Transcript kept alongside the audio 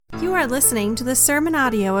You are listening to the sermon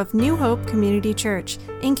audio of New Hope Community Church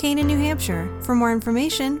in Canaan, New Hampshire. For more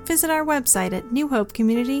information, visit our website at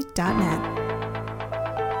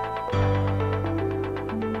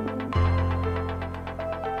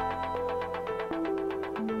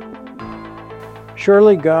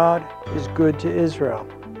Surely God is good to Israel,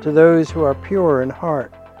 to those who are pure in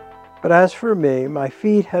heart. But as for me, my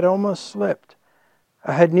feet had almost slipped.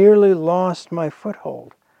 I had nearly lost my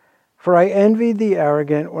foothold. For I envied the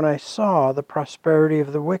arrogant when I saw the prosperity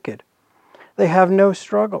of the wicked. They have no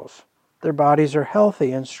struggles. Their bodies are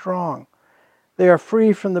healthy and strong. They are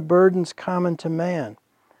free from the burdens common to man.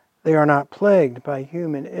 They are not plagued by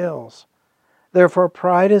human ills. Therefore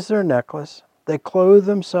pride is their necklace. They clothe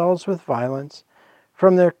themselves with violence.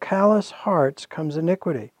 From their callous hearts comes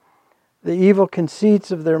iniquity. The evil conceits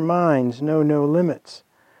of their minds know no limits.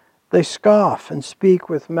 They scoff and speak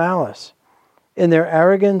with malice. In their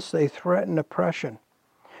arrogance they threaten oppression.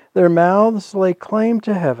 Their mouths lay claim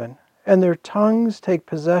to heaven, and their tongues take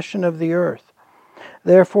possession of the earth.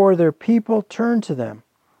 Therefore their people turn to them.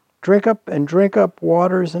 Drink up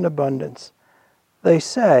waters in abundance. They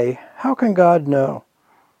say, how can God know?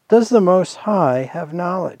 Does the Most High have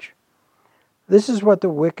knowledge? This is what the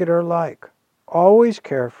wicked are like, always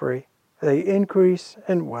carefree. They increase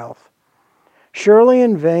in wealth. Surely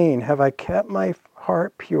in vain have I kept my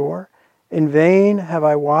heart pure. In vain have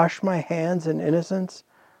I washed my hands in innocence.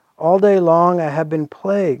 All day long I have been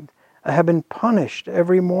plagued. I have been punished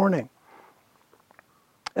every morning.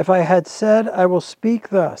 If I had said, I will speak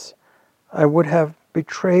thus, I would have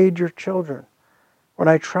betrayed your children. When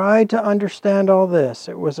I tried to understand all this,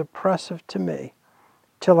 it was oppressive to me,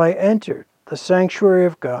 till I entered the sanctuary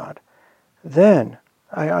of God. Then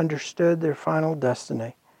I understood their final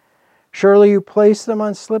destiny. Surely you place them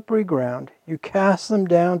on slippery ground. You cast them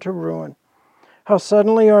down to ruin. How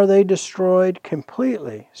suddenly are they destroyed,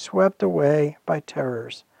 completely swept away by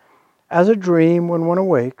terrors. As a dream when one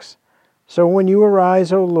awakes, so when you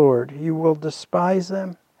arise, O Lord, you will despise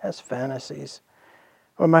them as fantasies.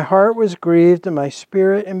 When my heart was grieved and my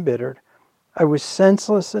spirit embittered, I was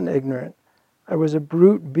senseless and ignorant. I was a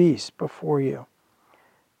brute beast before you.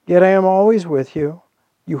 Yet I am always with you.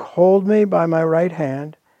 You hold me by my right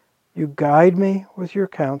hand. You guide me with your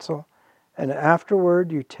counsel, and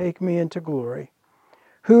afterward you take me into glory.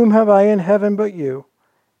 Whom have I in heaven but you?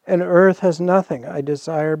 And earth has nothing I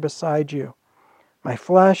desire beside you. My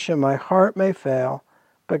flesh and my heart may fail,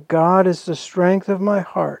 but God is the strength of my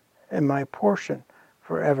heart and my portion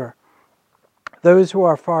forever. Those who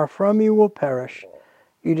are far from you will perish.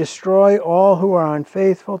 You destroy all who are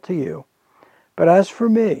unfaithful to you. But as for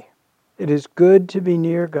me, it is good to be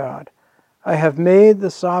near God. I have made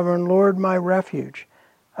the sovereign Lord my refuge.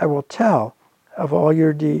 I will tell of all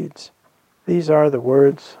your deeds. These are the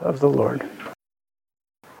words of the Lord.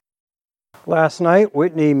 Last night,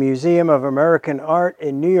 Whitney Museum of American Art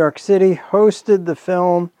in New York City hosted the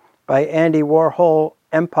film by Andy Warhol,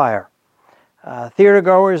 Empire.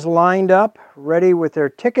 Theatergoers lined up, ready with their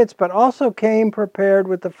tickets, but also came prepared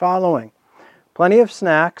with the following: plenty of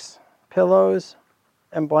snacks, pillows,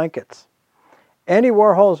 and blankets. Andy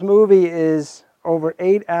Warhol's movie is over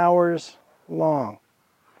 8 hours long.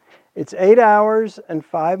 It's 8 hours and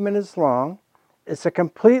 5 minutes long. It's a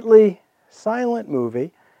completely silent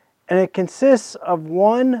movie, and it consists of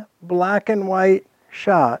one black and white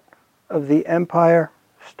shot of the Empire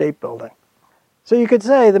State Building. So you could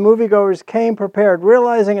say the moviegoers came prepared,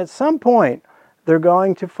 realizing at some point they're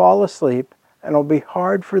going to fall asleep and it'll be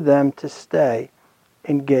hard for them to stay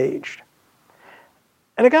engaged.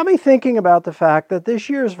 And it got me thinking about the fact that this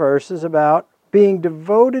year's verse is about being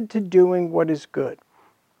devoted to doing what is good.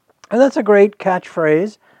 And that's a great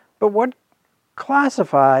catchphrase, but what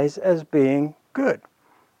classifies as being good?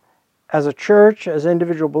 As a church, as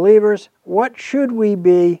individual believers, what should we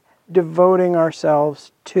be devoting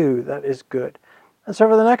ourselves to that is good? And so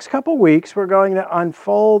for the next couple weeks, we're going to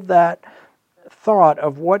unfold that thought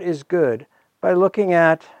of what is good by looking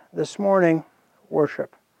at, this morning,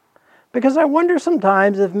 worship. Because I wonder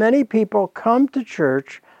sometimes if many people come to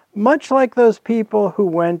church much like those people who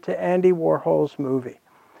went to Andy Warhol's movie.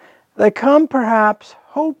 They come perhaps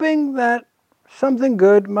hoping that something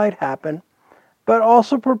good might happen, but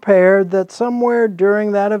also prepared that somewhere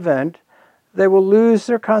during that event they will lose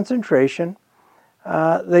their concentration.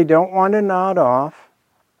 They don't want to nod off.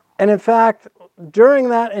 And in fact, during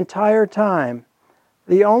that entire time,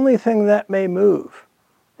 the only thing that may move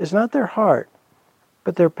is not their heart,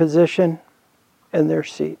 but their position and their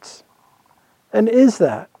seats. And is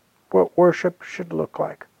that what worship should look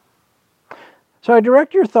like? So I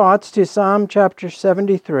direct your thoughts to Psalm chapter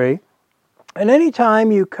 73. And any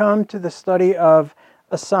time you come to the study of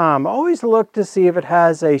a psalm, always look to see if it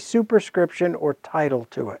has a superscription or title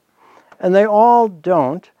to it. And they all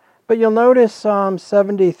don't, but you'll notice Psalm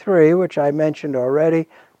 73, which I mentioned already,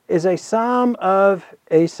 is a psalm of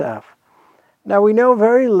Asaph. Now we know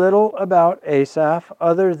very little about Asaph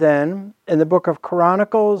other than in the book of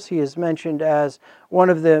Chronicles he is mentioned as one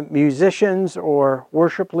of the musicians or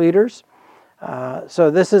worship leaders.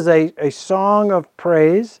 So this is a song of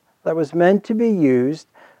praise that was meant to be used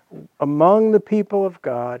among the people of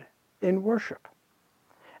God in worship.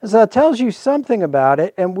 And so that tells you something about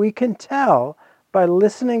it, and we can tell by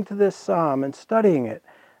listening to this psalm and studying it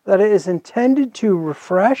that it is intended to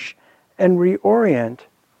refresh and reorient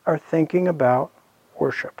our thinking about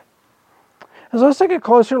worship. And so let's take a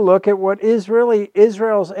closer look at what is really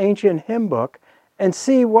Israel's ancient hymn book and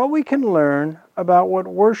see what we can learn about what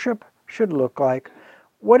worship should look like,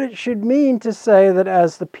 what it should mean to say that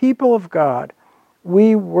as the people of God,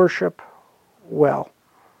 we worship well.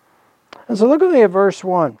 And so look with me at verse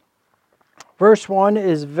 1. Verse 1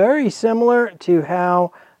 is very similar to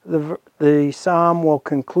how the psalm will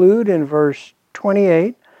conclude in verse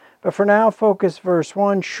 28. But for now, focus verse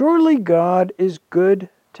 1. Surely God is good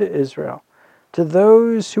to Israel, to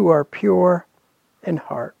those who are pure in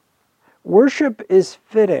heart. Worship is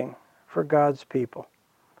fitting for God's people.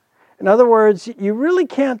 In other words, you really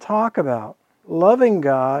can't talk about loving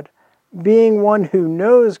God, being one who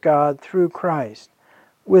knows God through Christ,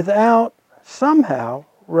 without somehow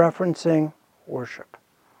referencing worship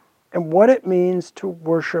and what it means to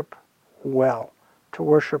worship well, to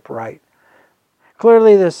worship right.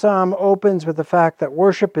 Clearly, the psalm opens with the fact that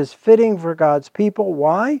worship is fitting for God's people.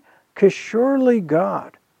 Why? Because surely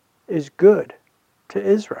God is good to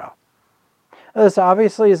Israel. This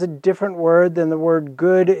obviously is a different word than the word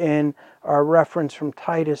good in our reference from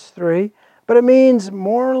Titus 3, but it means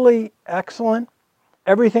morally excellent.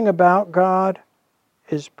 Everything about God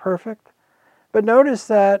is perfect. But notice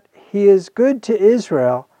that he is good to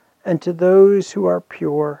Israel and to those who are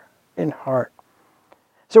pure in heart.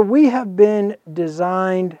 So we have been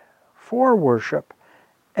designed for worship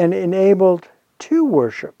and enabled to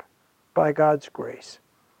worship by God's grace.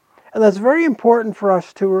 And that's very important for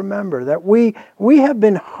us to remember, that we have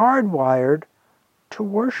been hardwired to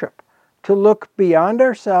worship, to look beyond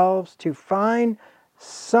ourselves, to find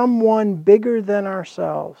someone bigger than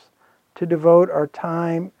ourselves to devote our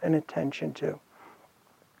time and attention to.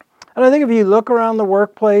 And I think if you look around the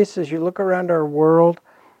workplace, as you look around our world,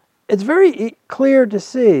 it's very clear to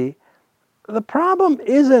see the problem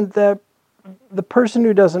isn't that the person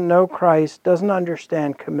who doesn't know Christ doesn't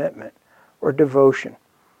understand commitment or devotion.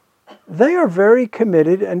 They are very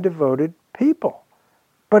committed and devoted people.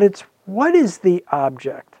 But it's what is the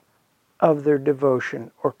object of their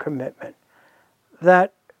devotion or commitment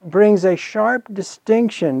that brings a sharp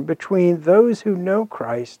distinction between those who know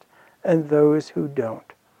Christ and those who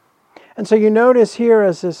don't. And so you notice here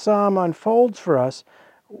as this psalm unfolds for us,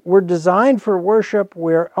 we're designed for worship.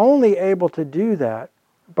 We're only able to do that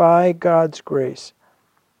by God's grace.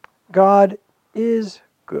 God is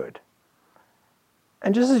good.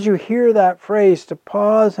 And just as you hear that phrase, to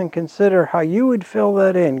pause and consider how you would fill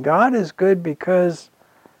that in. God is good because,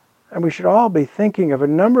 and we should all be thinking of a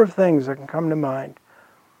number of things that can come to mind.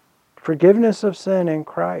 Forgiveness of sin in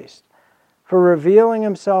Christ. For revealing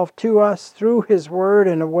himself to us through his word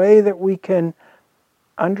in a way that we can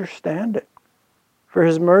understand it. For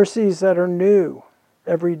his mercies that are new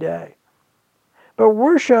every day. But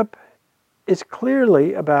worship is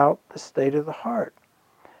clearly about the state of the heart.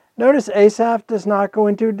 Notice Asaph does not go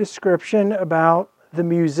into a description about the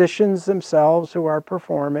musicians themselves who are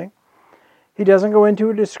performing. He doesn't go into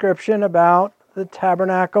a description about the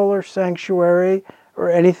tabernacle or sanctuary or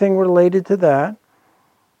anything related to that.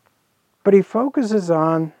 But he focuses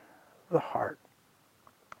on the heart.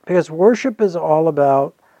 Because worship is all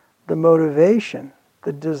about the motivation,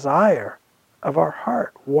 the desire of our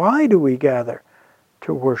heart. Why do we gather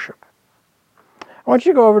to worship? I want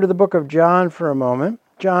you to go over to the book of John for a moment,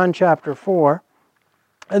 John chapter 4.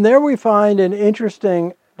 And there we find an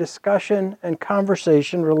interesting discussion and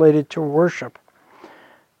conversation related to worship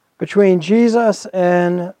between Jesus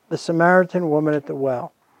and the Samaritan woman at the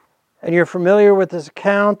well. And you're familiar with this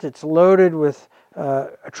account. It's loaded with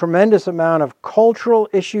a tremendous amount of cultural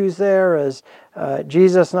issues there as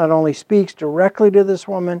Jesus not only speaks directly to this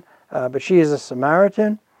woman, but she is a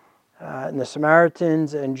Samaritan. And the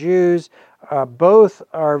Samaritans and Jews both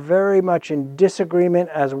are very much in disagreement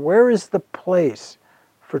as where is the place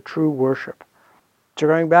for true worship. So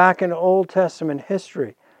going back in Old Testament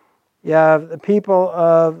history, you have the people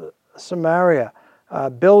of Samaria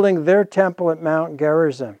building their temple at Mount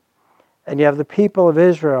Gerizim. And you have the people of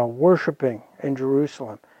Israel worshiping in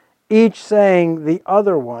Jerusalem, each saying the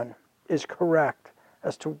other one is correct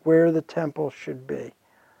as to where the temple should be.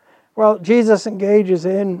 Well, Jesus engages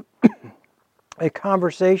in a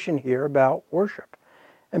conversation here about worship.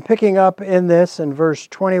 And picking up in this in verse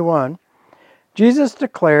 21, Jesus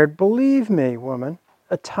declared, "Believe me, woman,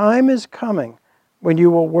 a time is coming when you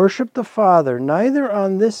will worship the Father neither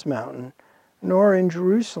on this mountain nor in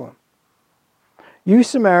Jerusalem. You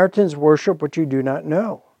Samaritans worship what you do not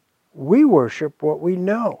know. We worship what we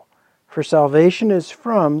know, for salvation is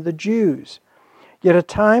from the Jews. Yet a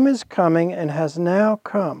time is coming and has now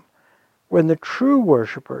come when the true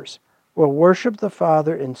worshipers will worship the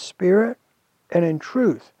Father in spirit and in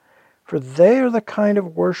truth, for they are the kind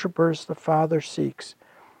of worshipers the Father seeks.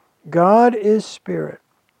 God is spirit,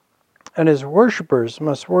 and his worshipers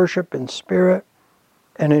must worship in spirit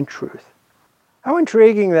and in truth." How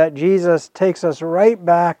intriguing that Jesus takes us right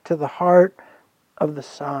back to the heart of the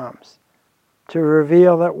Psalms to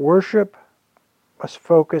reveal that worship must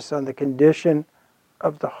focus on the condition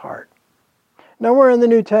of the heart. Nowhere in the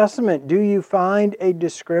New Testament do you find a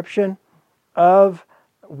description of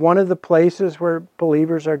one of the places where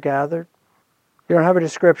believers are gathered. You don't have a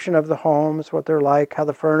description of the homes, what they're like, how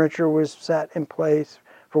the furniture was set in place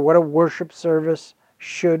for what a worship service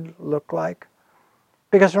should look like.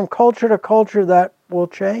 Because from culture to culture that will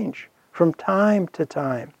change. From time to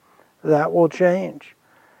time that will change.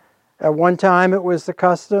 At one time it was the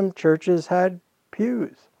custom churches had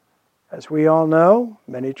pews. As we all know,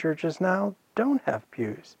 many churches now don't have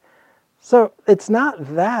pews. So it's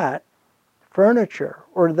not that furniture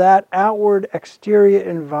or that outward exterior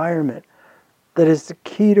environment that is the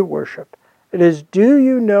key to worship. It is, do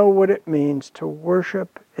you know what it means to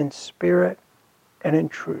worship in spirit and in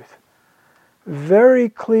truth? Very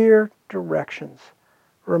clear directions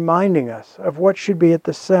reminding us of what should be at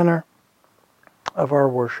the center of our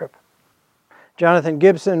worship. Jonathan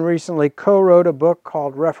Gibson recently co-wrote a book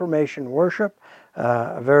called Reformation Worship,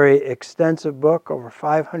 a very extensive book, over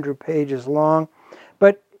 500 pages long.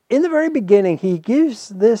 But in the very beginning, he gives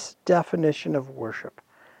this definition of worship.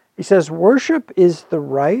 He says, worship is the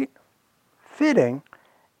right, fitting,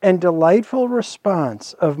 and delightful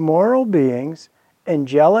response of moral beings,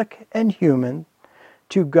 angelic and human,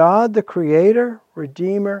 to God the Creator,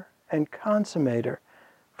 Redeemer, and Consummator,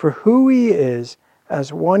 for who he is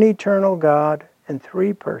as one eternal God in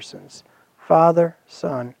three persons, Father,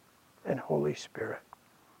 Son, and Holy Spirit.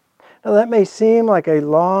 Now that may seem like a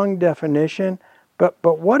long definition, but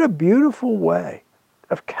what a beautiful way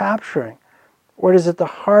of capturing what is at the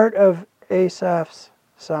heart of Asaph's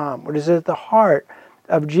psalm, what is at the heart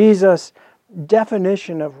of Jesus'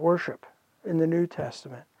 definition of worship in the New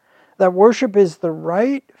Testament. That worship is the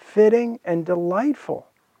right, fitting, and delightful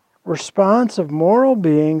response of moral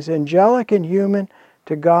beings, angelic and human,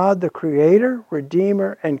 to God the Creator,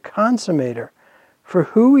 Redeemer, and Consummator, for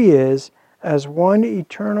who he is as one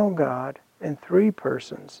eternal God in three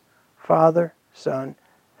persons, Father, Son,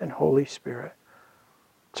 and Holy Spirit.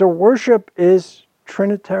 So worship is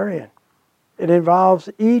Trinitarian. It involves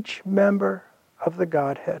each member of the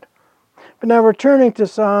Godhead. But now returning to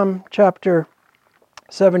Psalm chapter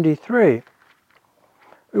 73,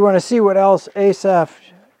 we want to see what else Asaph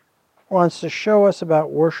wants to show us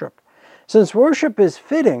about worship. Since worship is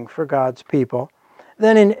fitting for God's people,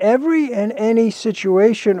 then in every and any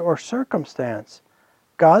situation or circumstance,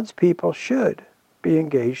 God's people should be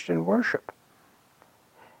engaged in worship.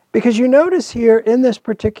 Because you notice here in this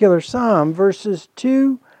particular psalm, verses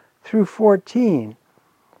 2 through 14,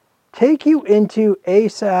 take you into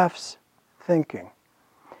Asaph's thinking.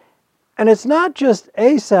 And it's not just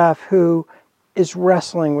Asaph who is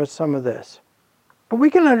wrestling with some of this, but we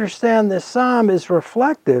can understand this psalm is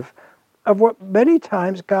reflective of what many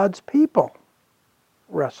times God's people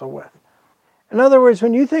wrestle with. In other words,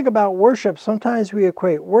 when you think about worship, sometimes we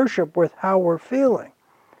equate worship with how we're feeling.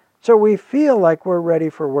 So we feel like we're ready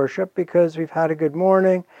for worship because we've had a good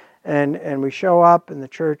morning and we show up and the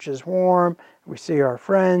church is warm. We see our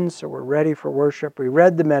friends, so we're ready for worship. We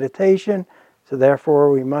read the meditation, so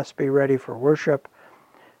therefore we must be ready for worship.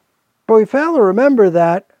 But we fail to remember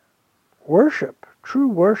that worship, true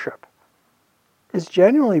worship, is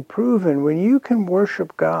genuinely proven when you can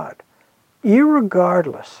worship God,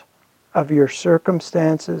 irregardless of your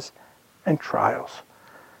circumstances and trials.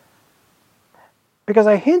 Because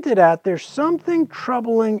I hinted at there's something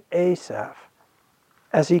troubling Asaph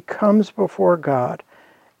as he comes before God.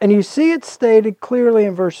 And you see it stated clearly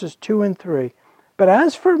in verses 2 and 3. But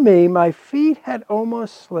as for me, my feet had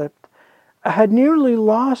almost slipped. I had nearly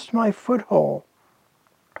lost my foothold,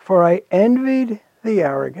 for I envied the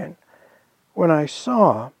arrogant when I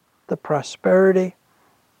saw the prosperity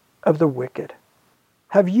of the wicked.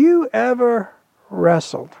 Have you ever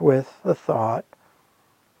wrestled with the thought,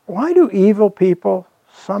 why do evil people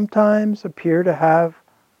sometimes appear to have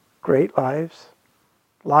great lives?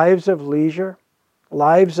 Lives of leisure,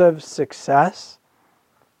 lives of success,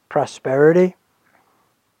 prosperity.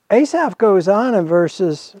 Asaph goes on in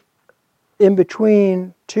verses in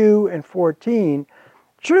between 2 and 14,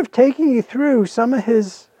 sort of taking you through some of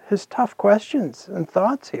his tough questions and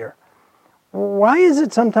thoughts here. Why is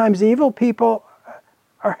it sometimes evil people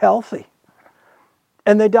are healthy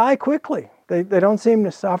and they die quickly? They don't seem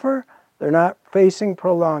to suffer. They're not facing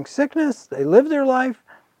prolonged sickness. They live their life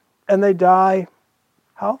and they die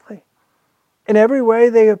healthy. In every way,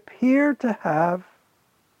 they appear to have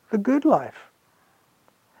the good life.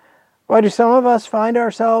 Why do some of us find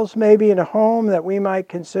ourselves maybe in a home that we might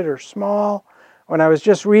consider small? When I was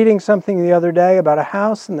just reading something the other day about a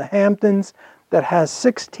house in the Hamptons that has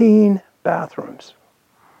 16 bathrooms.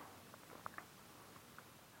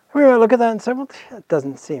 We might look at that and say, well, that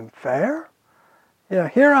doesn't seem fair.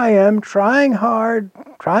 Here I am trying hard,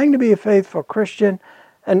 trying to be a faithful Christian,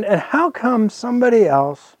 and how come somebody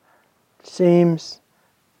else seems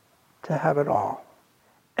to have it all?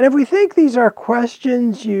 And if we think these are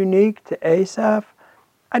questions unique to Asaph,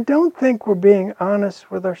 I don't think we're being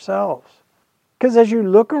honest with ourselves. Because as you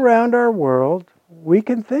look around our world, we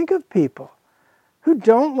can think of people who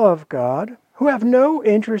don't love God, who have no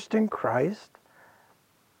interest in Christ,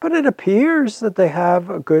 but it appears that they have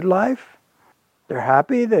a good life. They're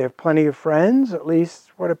happy, they have plenty of friends, at least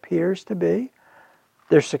what appears to be.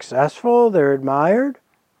 They're successful, they're admired.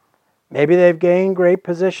 Maybe they've gained great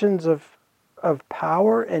positions of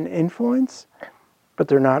power and influence, but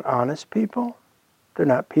they're not honest people. They're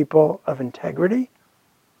not people of integrity.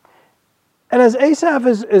 And as Asaph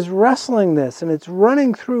is wrestling this, and it's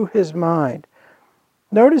running through his mind,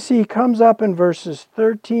 notice he comes up in verses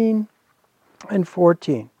 13 and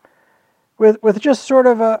 14 with just sort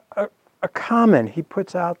of a comment he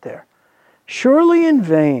puts out there. Surely in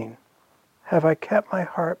vain have I kept my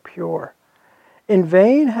heart pure. In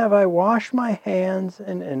vain have I washed my hands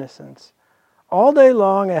in innocence. All day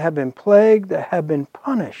long I have been plagued, I have been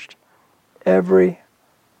punished every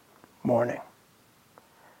morning.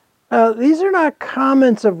 Now, these are not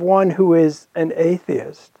comments of one who is an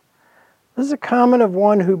atheist. This is a comment of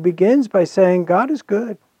one who begins by saying God is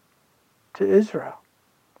good to Israel.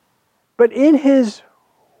 But in his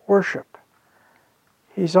worship,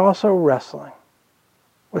 he's also wrestling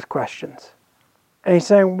with questions. And he's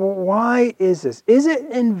saying, well, why is this? Is it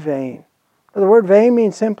in vain? The word vain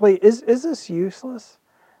means simply, is this useless?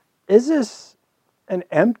 Is this an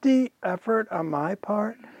empty effort on my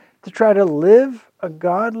part to try to live a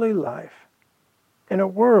godly life in a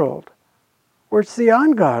world where it's the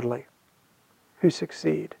ungodly who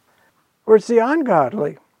succeed, where it's the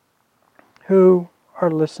ungodly who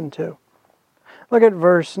are listened to? Look at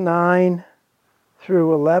verse 9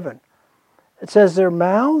 through 11. It says, their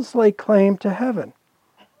mouths lay claim to heaven,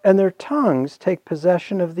 and their tongues take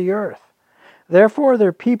possession of the earth. Therefore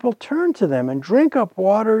their people turn to them and drink up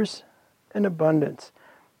waters in abundance.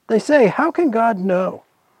 They say, how can God know?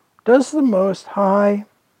 Does the Most High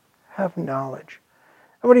have knowledge?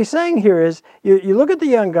 And what he's saying here is, you look at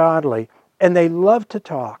the ungodly, and they love to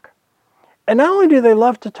talk. And not only do they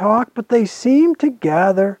love to talk, but they seem to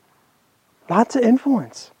gather lots of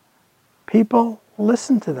influence. People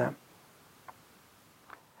listen to them.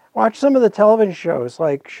 Watch some of the television shows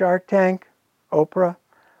like Shark Tank, Oprah.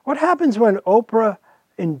 What happens when Oprah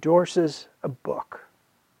endorses a book?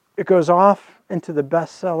 It goes off into the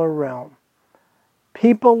bestseller realm.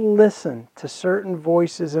 People listen to certain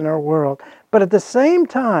voices in our world. But at the same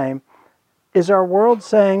time, is our world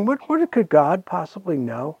saying, what could God possibly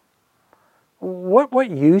know? What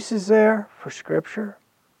use is there for Scripture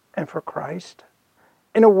and for Christ?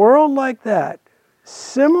 In a world like that,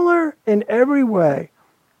 similar in every way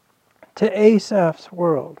to Asaph's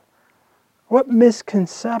world, what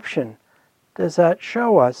misconception does that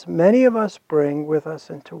show us? Many of us bring with us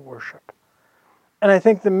into worship. And I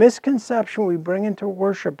think the misconception we bring into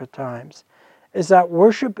worship at times is that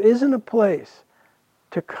worship isn't a place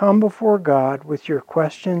to come before God with your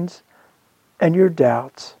questions and your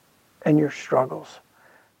doubts and your struggles.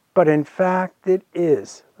 But in fact, it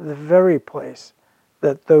is the very place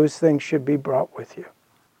that those things should be brought with you.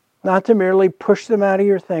 Not to merely push them out of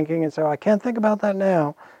your thinking and say, I can't think about that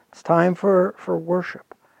now. It's time for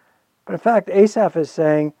worship. But in fact, Asaph is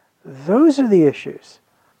saying, those are the issues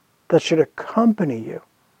that should accompany you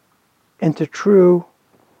into true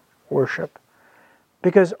worship.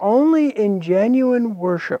 Because only in genuine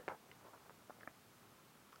worship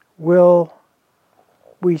will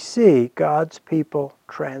we see God's people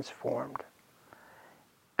transformed.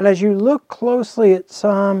 And as you look closely at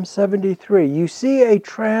Psalm 73, you see a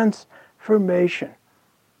transformation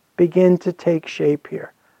begin to take shape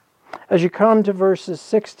here. As you come to verses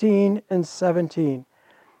 16 and 17,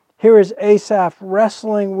 here is Asaph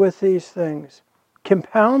wrestling with these things.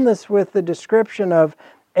 Compound this with the description of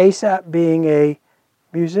Asaph being a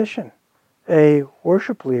musician, a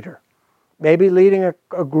worship leader, maybe leading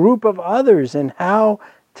a group of others in how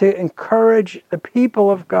to encourage the people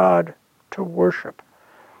of God to worship.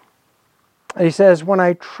 And he says, when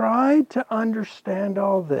I tried to understand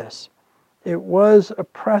all this, it was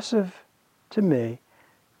oppressive to me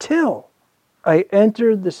till I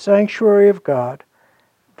entered the sanctuary of God.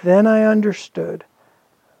 Then I understood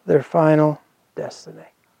their final destiny.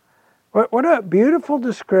 What a beautiful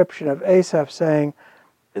description of Asaph saying,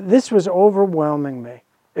 this was overwhelming me.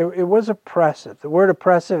 It was oppressive. The word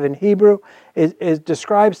oppressive in Hebrew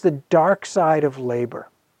describes the dark side of labor.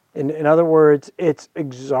 In other words, it's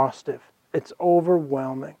exhaustive. It's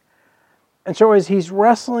overwhelming. And so as he's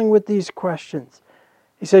wrestling with these questions,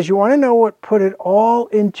 he says, you want to know what put it all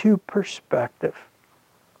into perspective?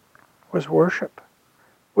 Was worship.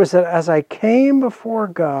 Was that as I came before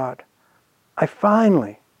God, I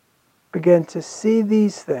finally began to see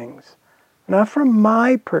these things, not from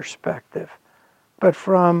my perspective, but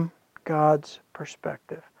from God's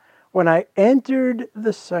perspective. When I entered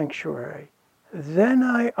the sanctuary, then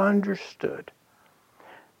I understood.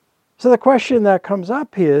 So the question that comes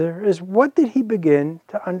up here is, what did he begin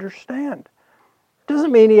to understand? It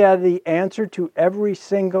doesn't mean he had the answer to every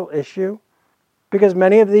single issue, because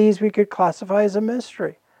many of these we could classify as a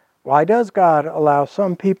mystery. Why does God allow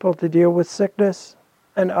some people to deal with sickness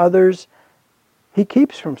and others he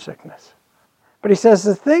keeps from sickness? But he says,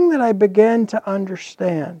 the thing that I began to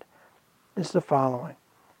understand is the following.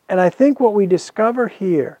 And I think what we discover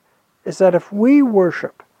here is that if we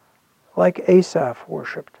worship like Asaph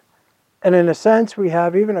worshiped, and in a sense we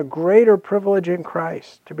have even a greater privilege in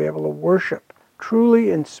Christ to be able to worship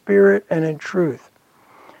truly in spirit and in truth,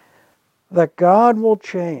 that God will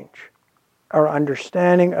change our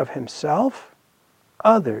understanding of himself,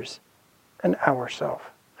 others, and ourselves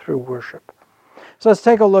through worship. So let's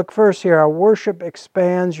take a look first here. How worship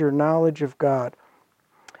expands your knowledge of God.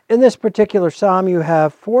 In this particular psalm, you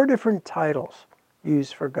have 4 different titles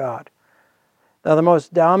used for God. Now, the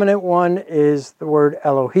most dominant one is the word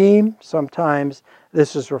Elohim. Sometimes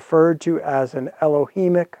this is referred to as an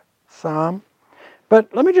Elohimic psalm.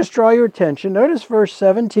 But let me just draw your attention. Notice verse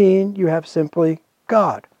 17, you have simply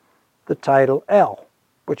God, the title El,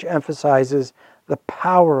 which emphasizes the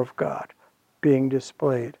power of God being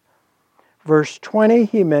displayed. Verse 20,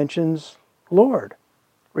 he mentions Lord,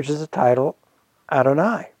 which is the title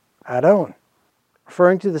Adonai, Adon,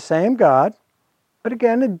 referring to the same God, but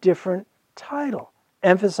again a different title,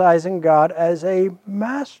 emphasizing God as a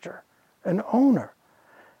master, an owner.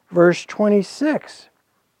 Verse 26,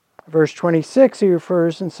 he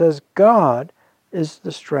refers and says, God is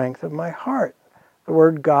the strength of my heart. The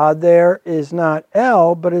word God there is not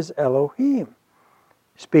El, but is Elohim,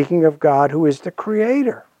 speaking of God who is the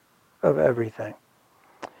creator of everything.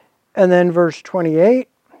 And then verse 28,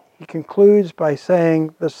 he concludes by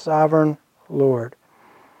saying, the sovereign Lord,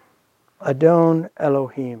 Adon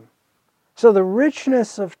Elohim. So the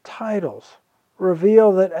richness of titles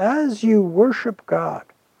reveal that as you worship God,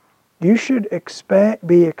 you should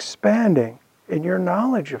be expanding in your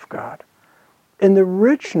knowledge of God, in the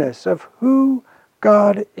richness of who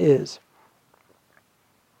God is.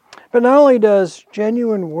 But not only does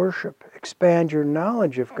genuine worship expand your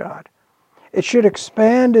knowledge of God, it should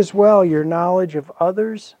expand as well your knowledge of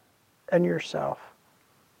others and yourself.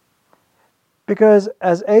 Because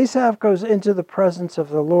as Asaph goes into the presence of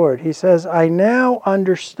the Lord, he says, I now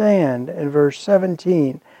understand, in verse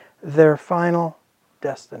 17, their final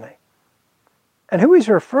destiny. And who he's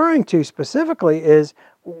referring to specifically is,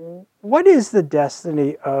 what is the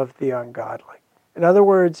destiny of the ungodly? In other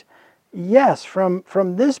words, yes, from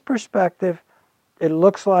this perspective, it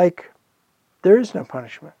looks like there is no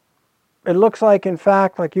punishment. It looks like, in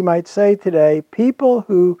fact, like you might say today, people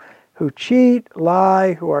who cheat,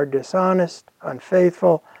 lie, who are dishonest,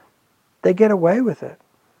 unfaithful, they get away with it.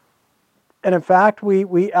 And in fact,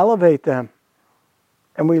 we elevate them,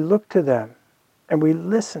 and we look to them, and we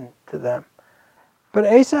listen to them. But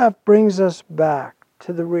Asaph brings us back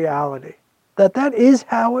to the reality that is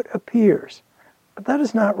how it appears, but that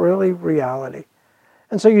is not really reality.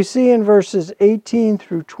 And so you see in verses 18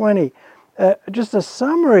 through 20, just a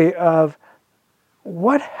summary of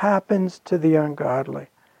what happens to the ungodly.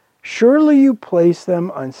 Surely you place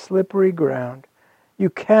them on slippery ground. You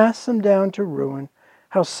cast them down to ruin.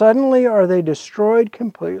 How suddenly are they destroyed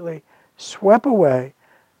completely, swept away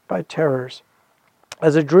by terrors.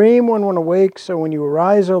 As a dream when one awakes, so when you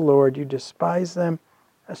arise, O Lord, you despise them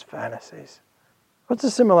as fantasies. What's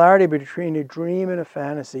the similarity between a dream and a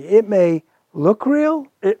fantasy? It may look real,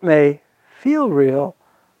 it may feel real,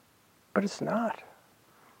 but it's not.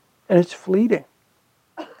 And it's fleeting.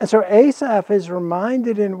 And so Asaph is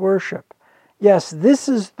reminded in worship, yes, this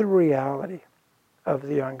is the reality of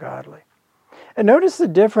the ungodly. And notice the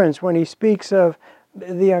difference when he speaks of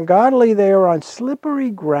the ungodly, they are on slippery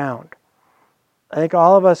ground. I think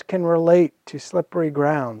all of us can relate to slippery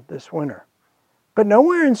ground this winter. But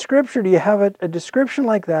nowhere in Scripture do you have a description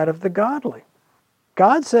like that of the godly.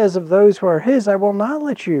 God says of those who are His, I will not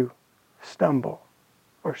let you stumble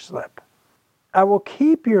or slip. I will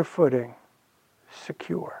keep your footing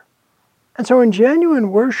secure. And so in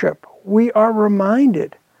genuine worship, we are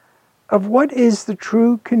reminded of what is the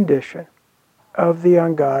true condition of the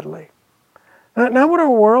ungodly. Not what our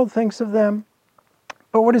world thinks of them,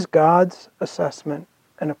 but what is God's assessment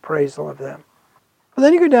and appraisal of them. But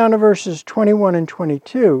then you go down to verses 21 and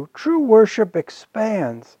 22. True worship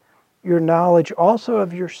expands your knowledge also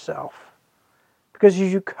of yourself. Because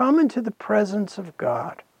as you come into the presence of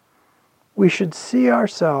God, we should see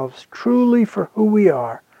ourselves truly for who we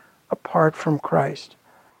are apart from Christ.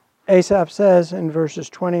 Asaph says in verses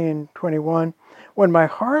 20 and 21, when my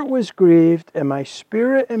heart was grieved and my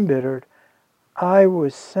spirit embittered, I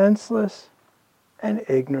was senseless and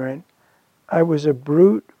ignorant. I was a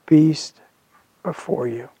brute beast before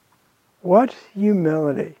you. What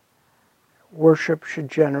humility worship should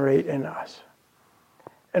generate in us.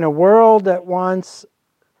 In a world that wants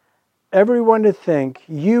everyone to think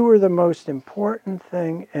you are the most important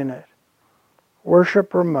thing in it,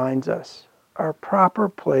 worship reminds us our proper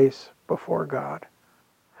place before God.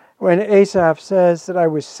 When Asaph says that I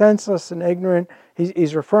was senseless and ignorant,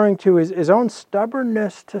 he's referring to his own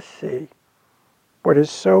stubbornness to see what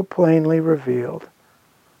is so plainly revealed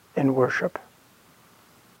in worship.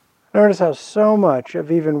 Notice how so much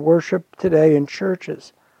of even worship today in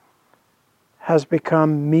churches has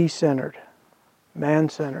become me-centered,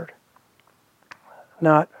 man-centered,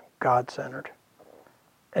 not God-centered.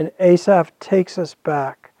 And Asaph takes us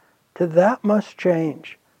back to that must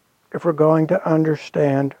change if we're going to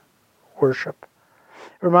understand worship.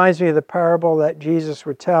 It reminds me of the parable that Jesus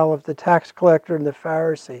would tell of the tax collector and the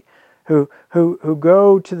Pharisee who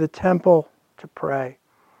go to the temple to pray.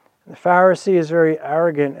 The Pharisee is very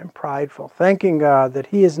arrogant and prideful, thanking God that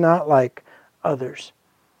he is not like others.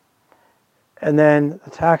 And then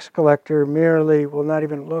the tax collector merely will not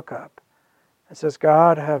even look up and says,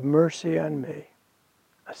 God, have mercy on me,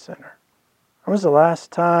 a sinner. When was the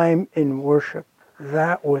last time in worship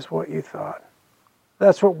that was what you thought?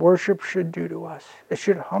 That's what worship should do to us. It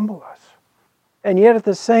should humble us. And yet at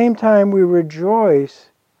the same time we rejoice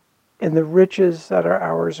in the riches that are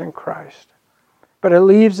ours in Christ. But it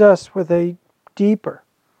leaves us with a deeper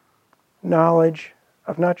knowledge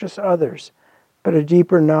of not just others, but a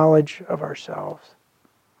deeper knowledge of ourselves.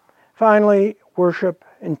 Finally, worship,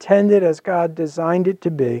 intended as God designed it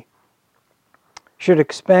to be, should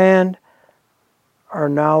expand our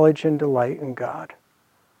knowledge and delight in God.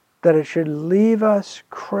 That it should leave us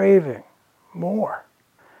craving more.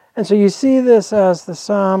 And so you see this as the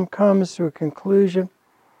psalm comes to a conclusion,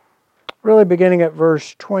 really beginning at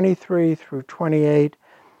verse 23 through 28,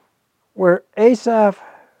 where Asaph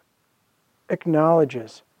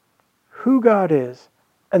acknowledges who God is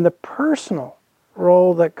and the personal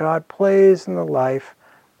role that God plays in the life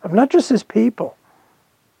of not just His people,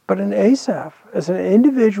 but in Asaph as an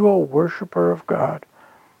individual worshiper of God.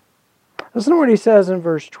 Listen to what he says in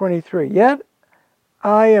verse 23. Yet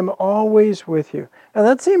I am always with you. Now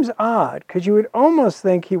that seems odd, because you would almost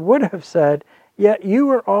think he would have said, yet you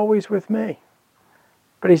are always with me.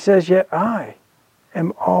 But he says, yet I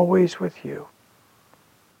am always with you.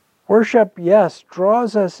 Worship, yes,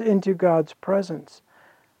 draws us into God's presence,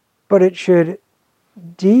 but it should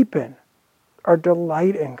deepen our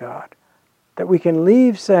delight in God, that we can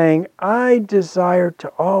leave saying, I desire to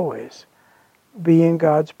always be in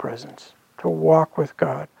God's presence, to walk with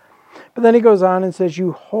God. But then he goes on and says,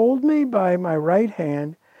 you hold me by my right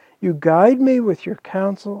hand, you guide me with your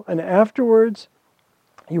counsel, and afterwards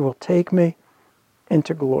you will take me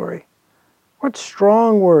into glory. What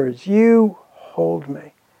strong words. You hold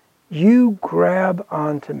me. You grab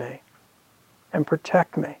onto me and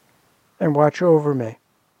protect me and watch over me.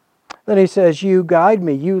 Then he says, you guide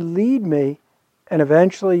me, you lead me, and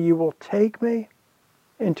eventually you will take me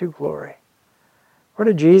into glory. What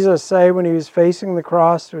did Jesus say when he was facing the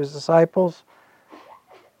cross to his disciples?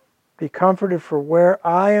 Be comforted, for where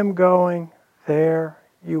I am going, there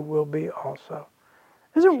you will be also.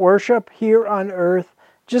 Isn't worship here on earth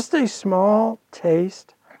just a small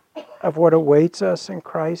taste of what awaits us in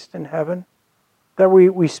Christ in heaven? That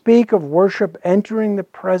we speak of worship entering the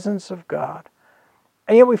presence of God,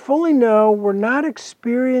 and yet we fully know we're not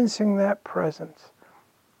experiencing that presence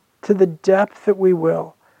to the depth that we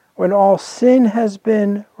will when all sin has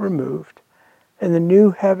been removed in the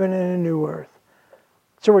new heaven and a new earth.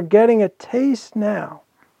 So we're getting a taste now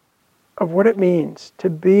of what it means to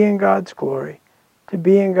be in God's glory, to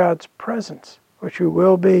be in God's presence, which we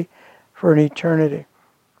will be for an eternity.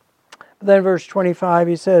 But then verse 25,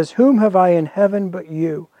 he says, "Whom have I in heaven but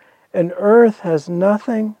you? And earth has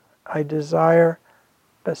nothing I desire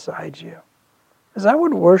besides you." Is that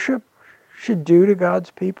what worship should do to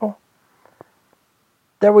God's people?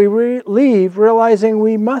 That we leave realizing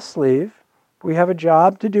we must leave. We have a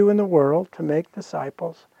job to do in the world to make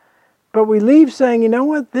disciples. But we leave saying, you know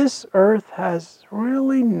what? This earth has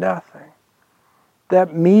really nothing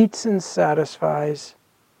that meets and satisfies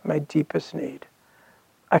my deepest need.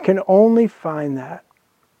 I can only find that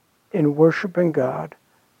in worshiping God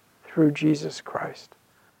through Jesus Christ.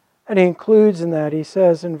 And he includes in that, he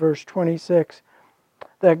says in verse 26,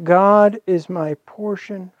 that God is my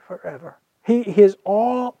portion forever. He is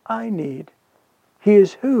all I need. He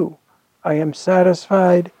is who I am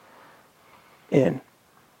satisfied in.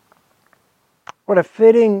 What a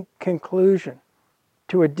fitting conclusion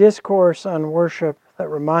to a discourse on worship that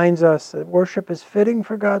reminds us that worship is fitting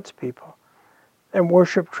for God's people. And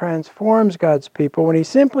worship transforms God's people when he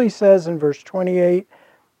simply says in verse 28,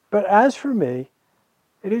 "But as for me,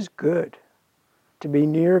 it is good to be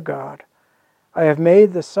near God. I have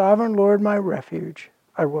made the sovereign Lord my refuge.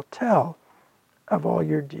 I will tell of all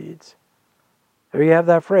your deeds." There you have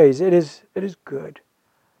that phrase. It is good.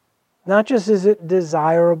 Not just is it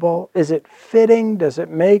desirable, is it fitting, does it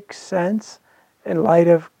make sense in light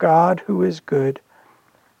of God who is good,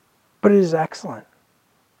 but it is excellent.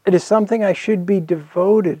 It is something I should be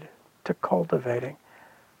devoted to cultivating.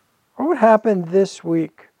 What would happen this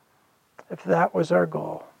week if that was our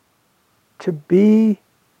goal? To be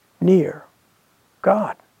near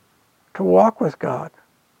God, to walk with God,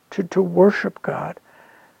 to worship God.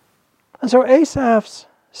 And so Asaph's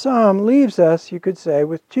psalm leaves us, you could say,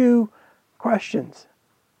 with two questions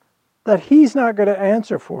that he's not going to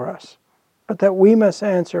answer for us, but that we must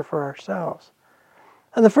answer for ourselves.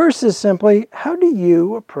 And the first is simply, how do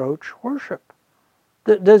you approach worship?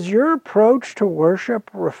 Does your approach to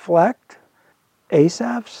worship reflect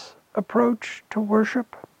Asaph's approach to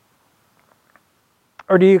worship?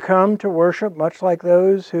 Or do you come to worship much like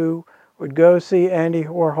those who would go see Andy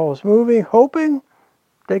Warhol's movie, hoping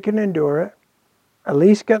they can endure it, at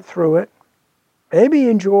least get through it, maybe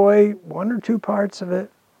enjoy one or two parts of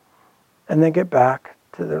it, and then get back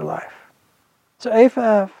to their life? So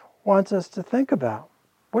Asaph wants us to think about,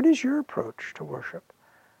 what is your approach to worship?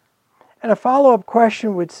 And a follow-up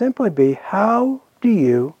question would simply be, how do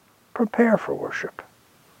you prepare for worship?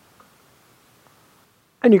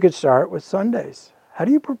 And you could start with Sundays. How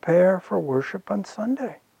do you prepare for worship on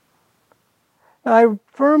Sunday? Now, I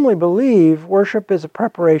firmly believe worship is a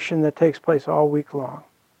preparation that takes place all week long.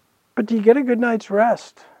 But do you get a good night's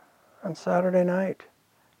rest on Saturday night?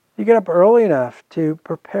 Do you get up early enough to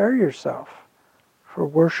prepare yourself for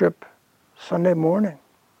worship Sunday morning?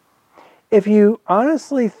 If you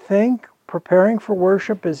honestly think preparing for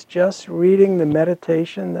worship is just reading the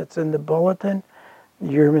meditation that's in the bulletin,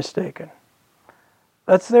 you're mistaken.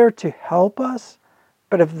 That's there to help us,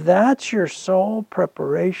 but if that's your sole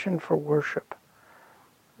preparation for worship,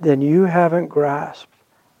 then you haven't grasped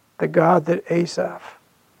the God that Asaph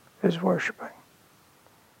is worshiping.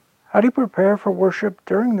 How do you prepare for worship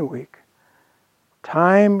during the week?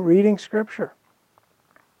 Time reading Scripture,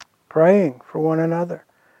 praying for one another,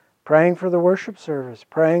 praying for the worship service,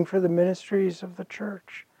 praying for the ministries of the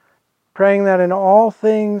church, praying that in all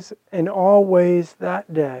things, in all ways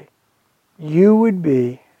that day, you would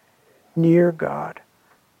be near God,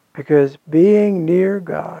 because being near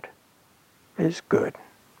God is good.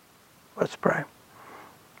 Let's pray.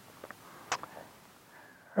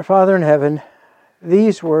 Our Father in heaven,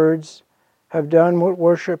 these words have done what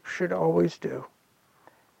worship should always do.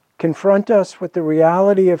 Confront us with the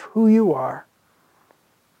reality of who you are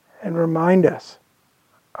and remind us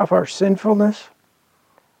of our sinfulness.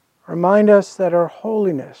 Remind us that our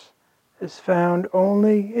holiness is found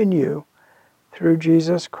only in you through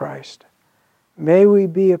Jesus Christ. May we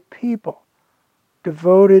be a people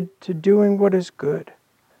devoted to doing what is good,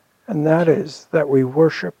 and that is that we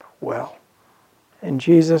worship well. In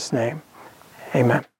Jesus' name, amen.